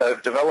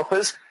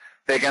developers,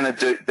 they're going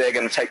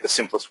to take the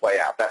simplest way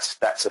out.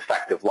 That's a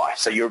fact of life.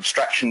 So your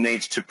abstraction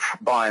needs to,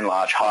 by and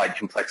large, hide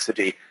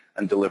complexity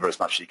and deliver as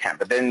much as you can.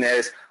 But then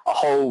there's a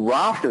whole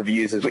raft of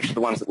users, which are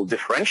the ones that will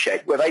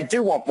differentiate, where they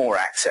do want more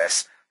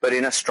access, but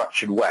in a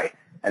structured way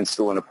and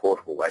still in a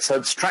portable way. So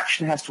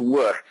abstraction has to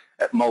work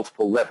at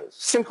multiple levels.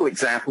 Simple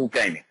example,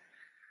 gaming.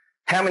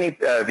 How many,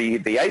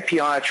 the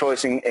API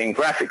choice in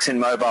graphics in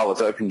mobile is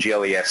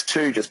OpenGLES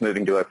 2, just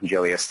moving to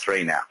OpenGLES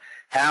 3 now.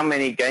 How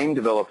many game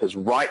developers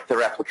write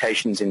their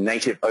applications in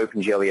native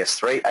OpenGLES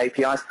 3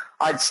 APIs?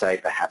 I'd say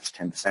perhaps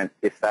 10%,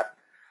 if that.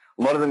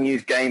 A lot of them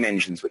use game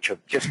engines, which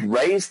have just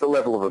raised the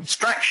level of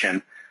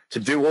abstraction to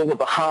do all of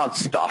the hard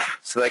stuff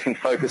so they can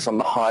focus on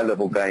the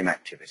high-level game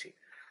activity.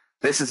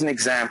 This is an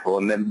example,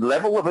 and the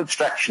level of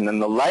abstraction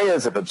and the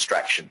layers of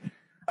abstraction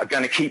are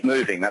going to keep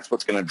moving. That's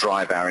what's going to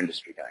drive our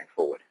industry going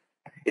forward.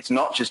 It's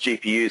not just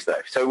GPUs,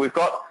 though. So we've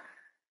got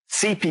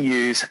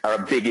CPUs are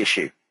a big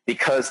issue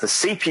because the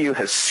CPU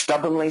has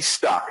stubbornly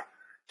stuck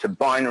to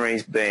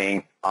binaries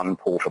being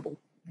unportable.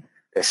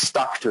 They're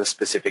stuck to a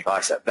specific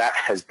ISA. That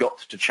has got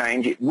to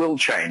change. It will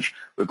change.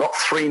 We've got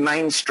 3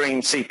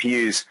 mainstream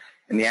CPUs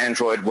in the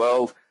Android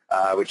world,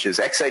 which is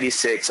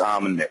x86,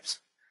 ARM, and MIPS.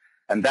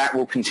 And that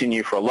will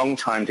continue for a long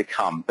time to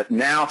come. But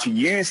now to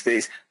use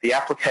these, the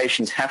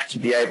applications have to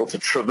be able to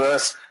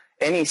traverse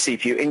any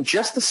CPU in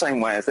just the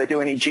same way as they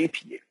do any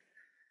GPU.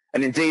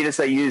 And indeed, as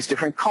they use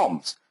different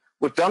comms.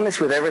 We've done this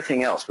with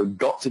everything else. We've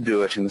got to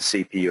do it in the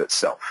CPU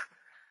itself.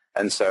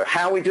 And so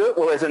how we do it?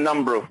 Well, there's a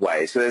number of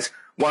ways.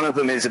 One of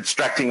them is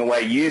abstracting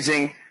away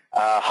using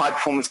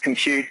high-performance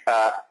compute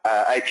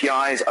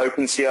APIs,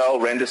 OpenCL,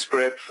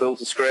 RenderScript,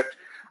 FilterScript,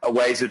 are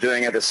ways of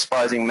doing it a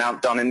surprising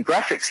amount done in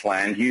graphics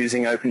land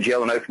using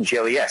OpenGL and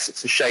OpenGLES.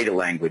 It's a shader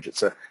language.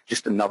 It's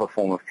just another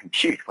form of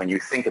compute when you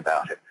think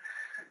about it.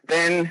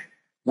 Then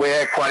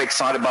we're quite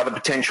excited by the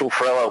potential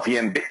for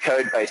LLVM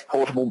bitcode-based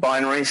portable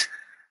binaries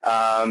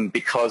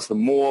because the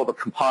more the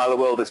compiler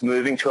world is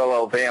moving to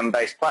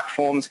LLVM-based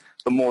platforms,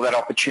 the more that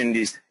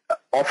opportunities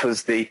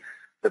offers the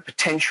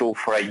potential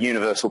for a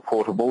universal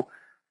portable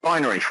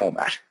binary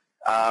format.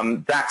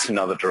 That's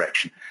another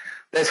direction.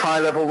 There's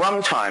high-level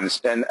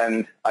runtimes,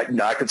 and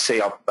I could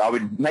see, I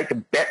would make a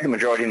bet the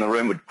majority in the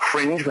room would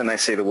cringe when they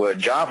see the word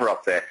Java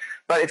up there.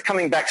 But it's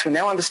coming back to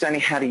now understanding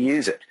how to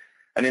use it.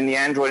 And in the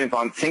Android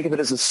environment, think of it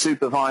as a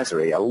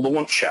supervisory, a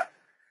launcher,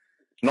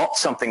 not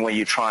something where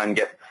you try and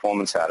get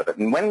performance out of it.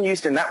 And when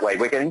used in that way,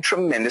 we're getting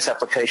tremendous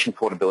application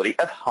portability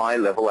of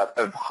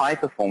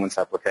high-performance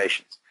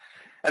applications.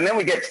 And then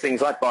we get to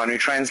things like binary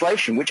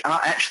translation, which are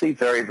actually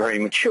very, very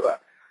mature.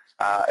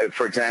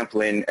 For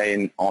example,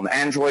 on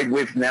Android,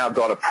 we've now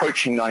got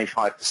approaching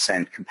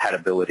 95%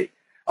 compatibility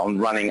on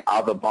running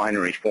other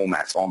binary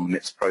formats on the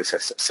MIPS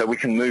processor. So we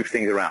can move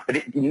things around.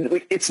 But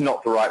it's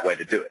not the right way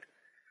to do it.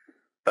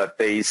 But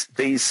these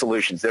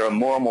solutions, there are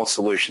more and more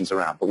solutions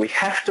around. But we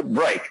have to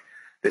break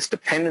this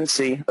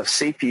dependency of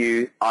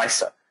CPU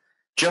ISA,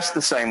 just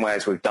the same way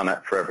as we've done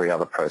it for every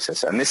other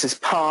processor. And this is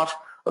part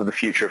of the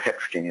future of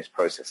heterogeneous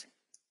processing.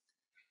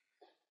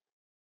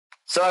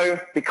 So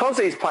because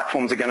these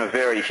platforms are going to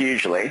vary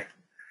hugely,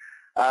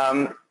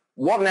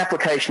 what an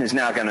application is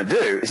now going to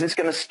do is it's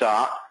going to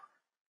start,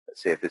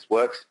 let's see if this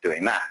works,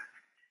 doing that.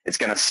 It's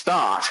going to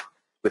start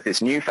with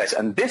this new phase.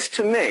 And this,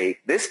 to me,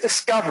 this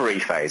discovery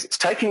phase, it's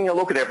taking a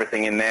look at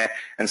everything in there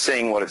and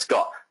seeing what it's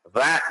got.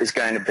 That is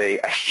going to be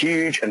a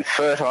huge and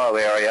fertile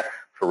area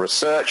for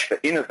research, for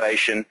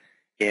innovation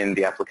in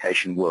the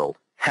application world.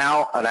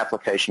 How an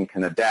application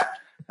can adapt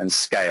and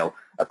scale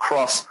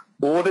across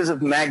orders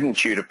of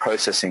magnitude of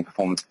processing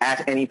performance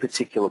at any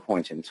particular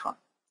point in time.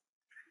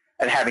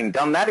 And having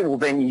done that, it will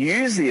then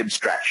use the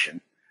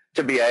abstraction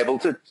to be able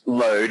to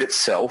load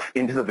itself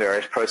into the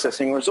various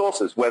processing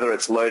resources, whether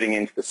it's loading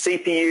into the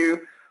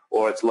CPU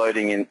or it's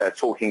loading in,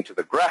 talking to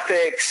the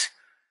graphics.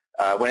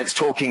 When it's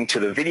talking to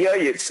the video,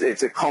 it's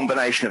a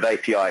combination of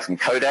APIs and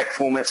codec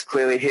formats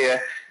clearly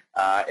here.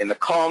 In the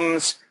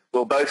comms,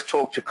 we'll both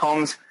talk to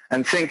comms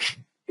and think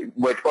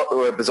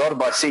we're besotted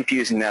by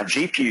CPUs and now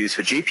GPUs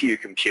for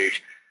GPU compute.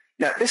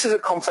 Now, this is a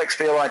complex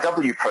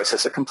VLIW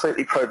processor,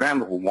 completely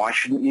programmable. Why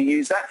shouldn't you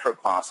use that for a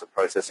class of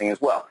processing as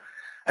well?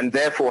 And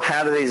therefore,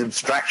 how do these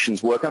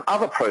abstractions work on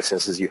other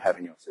processors you have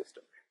in your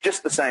system?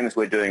 Just the same as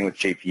we're doing with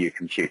GPU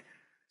compute.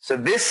 So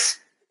this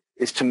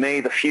is, to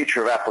me, the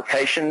future of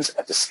applications,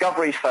 a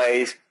discovery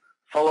phase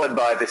followed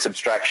by this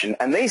abstraction.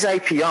 And these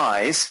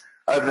APIs,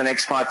 over the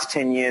next 5 to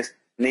 10 years,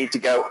 need to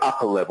go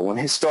up a level. And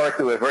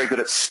historically, we're very good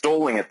at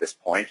stalling at this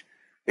point,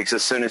 because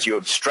as soon as you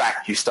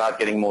abstract, you start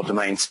getting more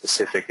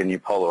domain-specific and you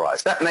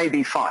polarize. That may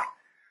be fine.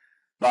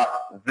 But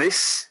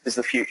this is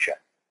the future,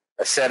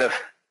 a set of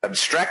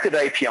abstracted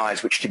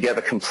APIs which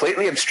together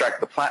completely abstract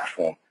the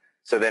platform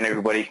so then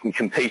everybody can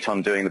compete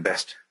on doing the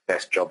best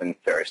job in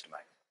various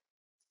domains.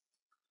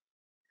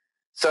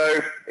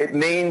 So it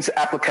means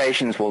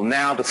applications will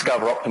now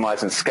discover,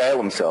 optimize, and scale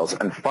themselves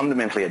and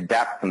fundamentally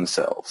adapt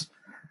themselves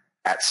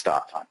at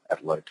start time,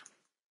 at load time.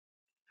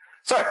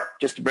 So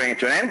just to bring it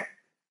to an end,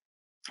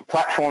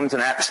 platforms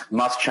and apps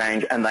must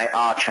change, and they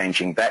are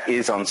changing. That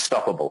is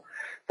unstoppable.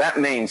 That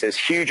means there's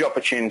huge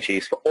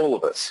opportunities for all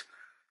of us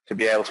to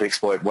be able to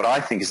exploit what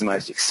I think is the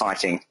most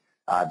exciting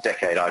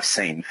decade I've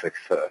seen for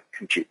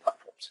compute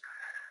platforms.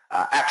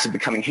 Apps are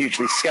becoming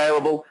hugely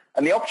scalable,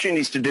 and the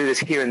opportunities to do this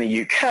here in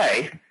the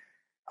UK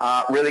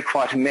are really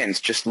quite immense.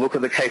 Just look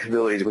at the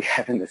capabilities we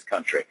have in this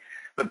country.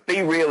 But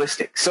be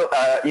realistic. So,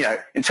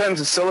 in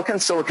terms of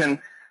silicon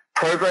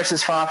progress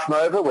is far from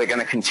over. We're going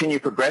to continue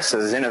to progress.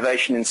 There's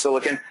innovation in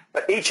silicon,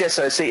 but each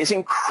SoC is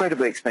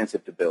incredibly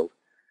expensive to build.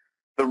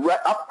 The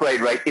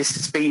upgrade rate is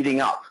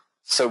speeding up.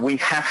 So we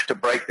have to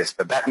break this,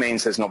 but that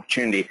means there's an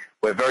opportunity.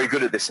 We're very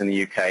good at this in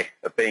the UK,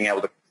 of being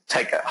able to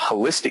take a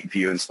holistic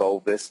view and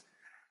solve this.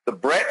 The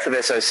breadth of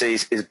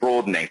SoCs is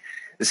broadening.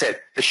 As I said,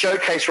 the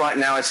showcase right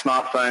now is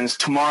smartphones.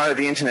 Tomorrow,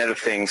 the Internet of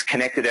Things,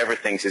 connected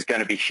everything is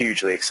going to be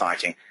hugely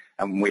exciting,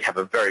 and we have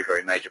a very,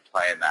 very major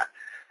play in that.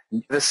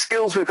 The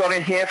skills we've got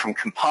in here, from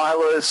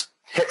compilers,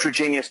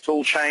 heterogeneous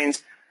tool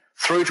chains,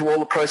 through to all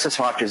the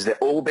processor architectures, they're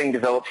all being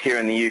developed here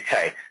in the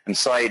UK. And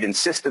Saeed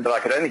insisted that I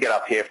could only get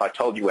up here if I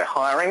told you we're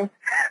hiring.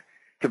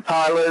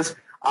 Compilers,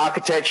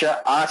 architecture,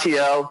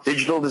 RTL,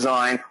 digital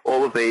design,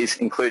 all of these,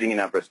 including in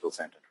our Bristol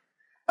Centre.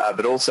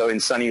 But also in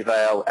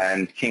Sunnyvale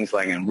and Kings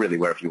Langley, and really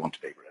wherever you want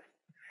to be,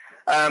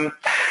 really.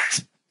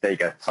 There you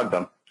go, plug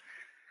done.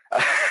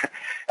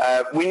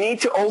 We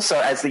need to also,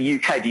 as the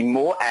UK, be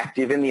more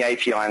active in the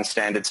API and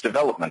standards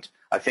development.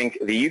 I think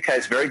the UK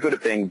is very good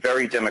at being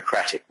very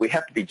democratic. We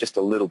have to be just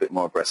a little bit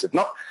more aggressive.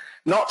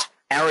 Not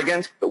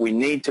arrogant, but we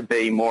need to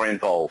be more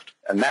involved.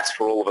 And that's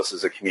for all of us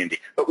as a community.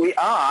 But we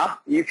are,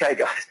 UK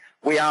guys,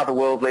 we are the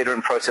world leader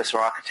in processor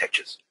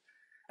architectures.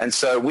 And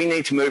so we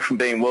need to move from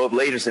being world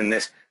leaders in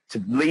this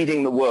to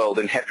leading the world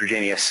in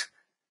heterogeneous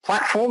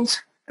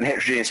platforms and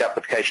heterogeneous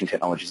application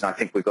technologies. And I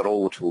think we've got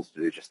all the tools to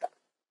do just that.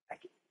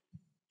 Thank you.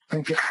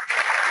 Thank you.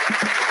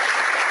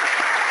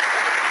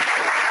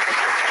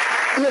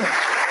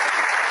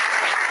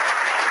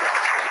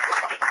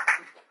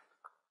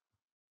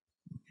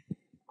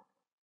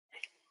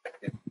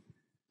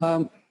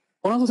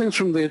 One of the things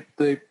from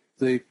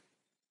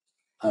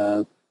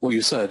what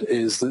you said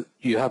is that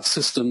you have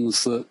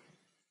systems that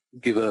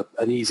give an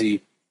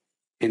easy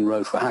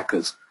inroad for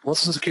hackers.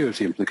 What's the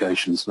security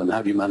implications, and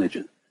how do you manage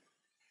it?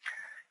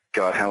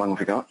 God, how long have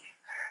we got?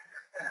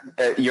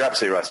 You're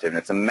absolutely right, Stephen.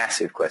 It's a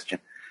massive question.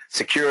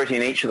 Security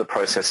in each of the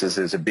processes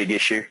is a big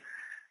issue,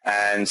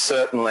 and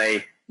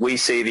certainly we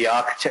see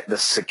the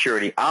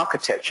security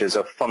architectures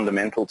are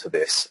fundamental to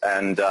this.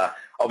 And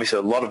obviously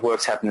a lot of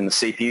work's happened in the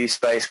CPU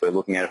space. We're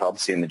looking at it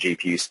obviously in the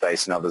GPU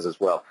space and others as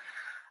well.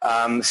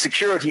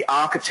 Security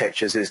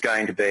architectures is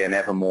going to be an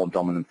ever more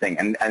dominant thing.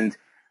 And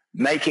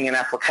making an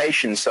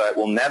application so it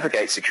will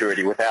navigate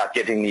security without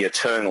getting the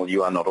eternal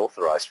 "you are not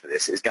authorized for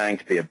this" is going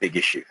to be a big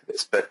issue for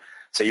this. But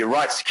so you're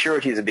right,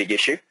 security is a big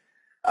issue.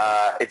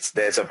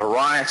 There's a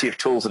variety of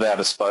tools at our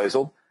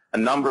disposal. A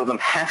number of them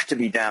have to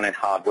be done in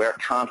hardware. It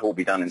can't all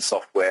be done in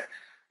software.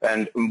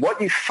 And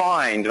what you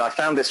find, and I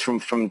found this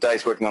from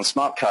days working on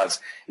smart cards,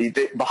 is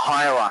the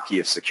hierarchy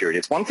of security.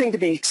 It's one thing to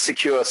be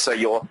secure so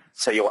your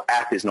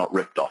app is not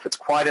ripped off. It's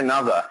quite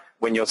another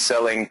when you're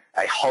selling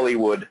a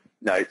Hollywood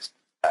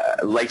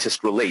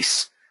latest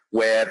release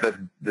where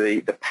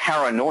the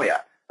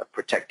paranoia of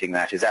protecting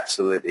that is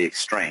absolutely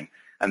extreme.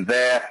 And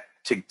there,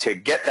 to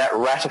get that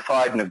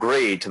ratified and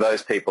agreed to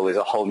those people is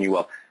a whole new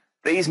world.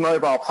 These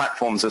mobile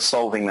platforms are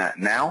solving that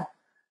now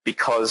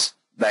because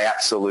they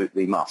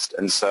absolutely must.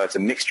 And so it's a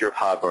mixture of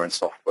hardware and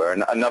software,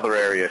 and another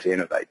area to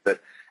innovate. But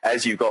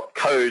as you've got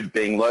code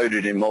being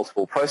loaded in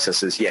multiple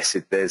processes, yes,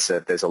 there's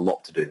a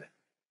lot to do there.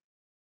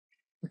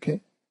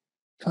 Okay.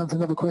 Time for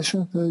another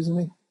question for those of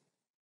me.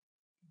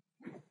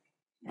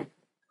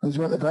 Those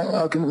at the back,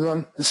 I'm going to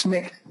run. It's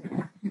Nick.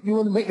 You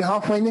want to make it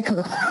halfway, Nick?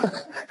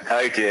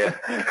 Oh, dear.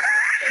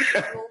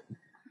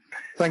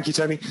 Thank you,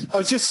 Tony. I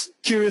was just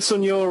curious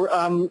on your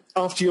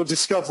after your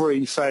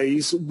discovery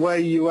phase, where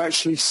you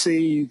actually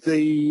see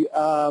the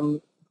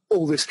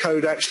all this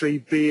code actually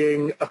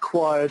being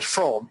acquired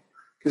from,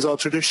 because our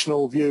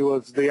traditional view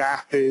of the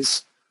app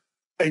is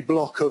a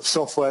block of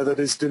software that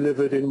is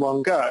delivered in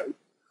one go.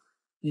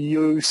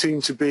 You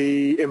seem to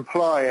be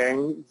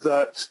implying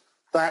that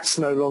that's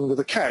no longer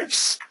the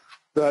case,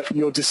 that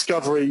your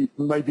discovery,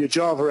 maybe a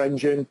Java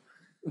engine,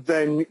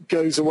 then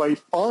goes away,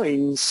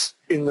 finds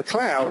in the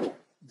cloud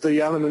the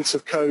elements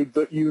of code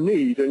that you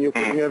need, and you're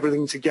putting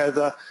everything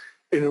together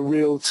in a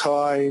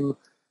real-time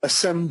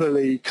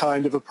assembly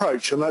kind of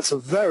approach. And that's a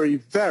very,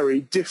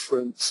 very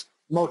different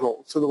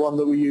model to the one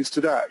that we use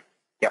today.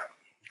 Yeah,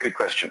 good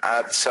question.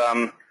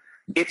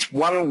 It's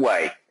one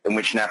way in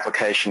which an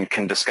application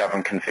can discover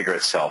and configure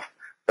itself,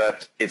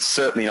 but it's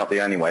certainly not the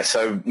only way.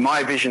 So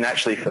my vision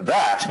actually for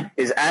that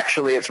is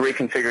actually it's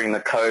reconfiguring the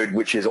code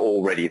which is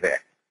already there.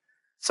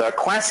 So a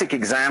classic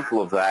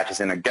example of that is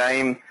in a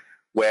game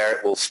where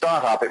it will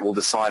start up, it will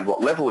decide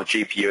what level of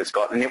GPU it's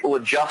got, and it will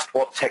adjust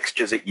what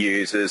textures it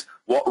uses,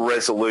 what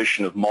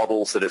resolution of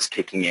models that it's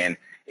kicking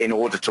in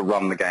order to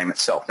run the game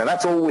itself. Now,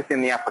 that's all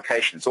within the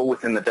application. It's all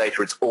within the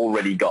data it's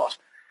already got.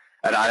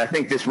 And I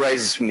think this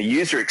raises from the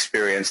user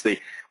experience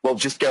well,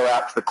 just go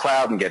out to the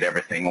cloud and get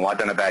everything. Well, I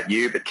don't know about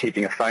you, but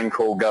keeping a phone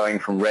call going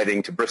from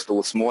Reading to Bristol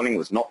this morning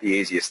was not the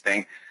easiest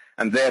thing.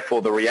 And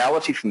therefore, the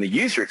reality from the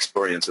user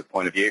experience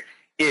point of view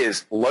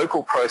is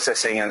local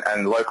processing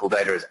and local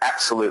data is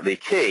absolutely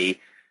key,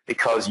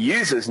 because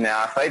users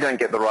now, if they don't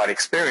get the right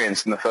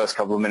experience in the first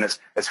couple of minutes,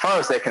 as far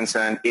as they're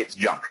concerned, it's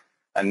junk.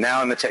 And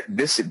now in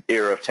this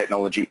era of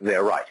technology,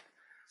 they're right.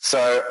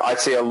 So I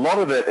see a lot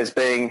of it as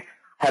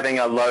having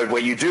a load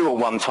where you do a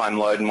one-time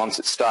load, and once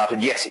it's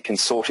started, yes, it can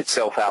sort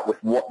itself out with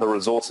what the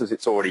resources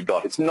it's already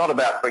got. It's not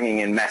about bringing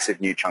in massive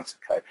new chunks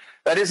of code.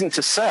 That isn't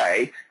to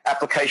say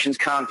applications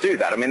can't do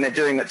that. I mean, they're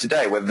doing that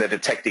today, whether they're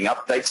detecting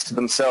updates to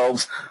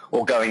themselves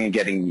or going and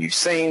getting new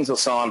scenes or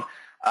so on.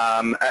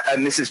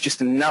 And this is just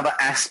another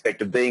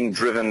aspect of being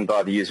driven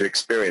by the user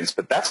experience.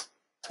 But that's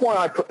why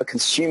I put the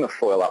consumer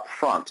foil up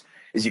front,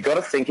 is you've got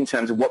to think in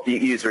terms of what the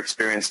user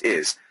experience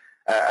is.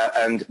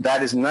 And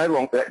that is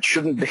that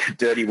shouldn't be a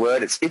dirty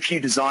word. It's if you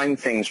design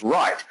things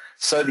right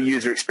so the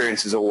user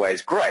experience is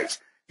always great,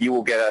 you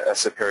will get a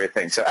superior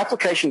thing. So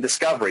application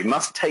discovery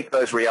must take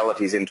those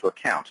realities into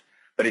account,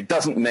 but it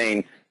doesn't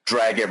mean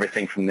drag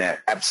everything from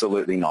there.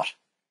 Absolutely not.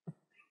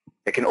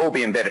 It can all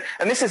be embedded.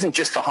 And this isn't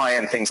just for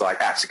high-end things like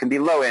apps. It can be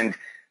low-end,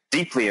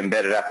 deeply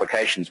embedded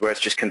applications where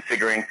it's just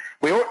configuring.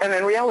 And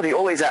in reality,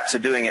 all these apps are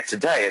doing it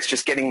today. It's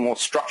just getting more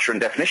structure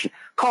and definition.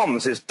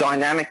 Comms is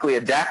dynamically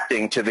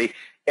adapting to the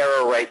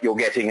error rate you're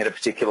getting at a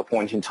particular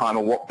point in time,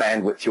 or what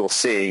bandwidth you're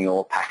seeing,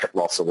 or packet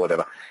loss, or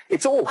whatever.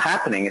 It's all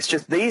happening. It's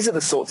just these are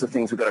the sorts of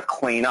things we've got to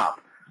clean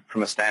up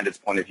from a standards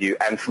point of view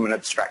and from an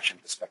abstraction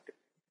perspective.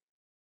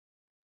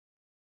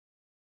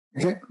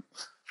 Okay.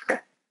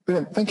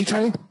 Brilliant. Thank you,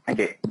 Tony. Thank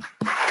you.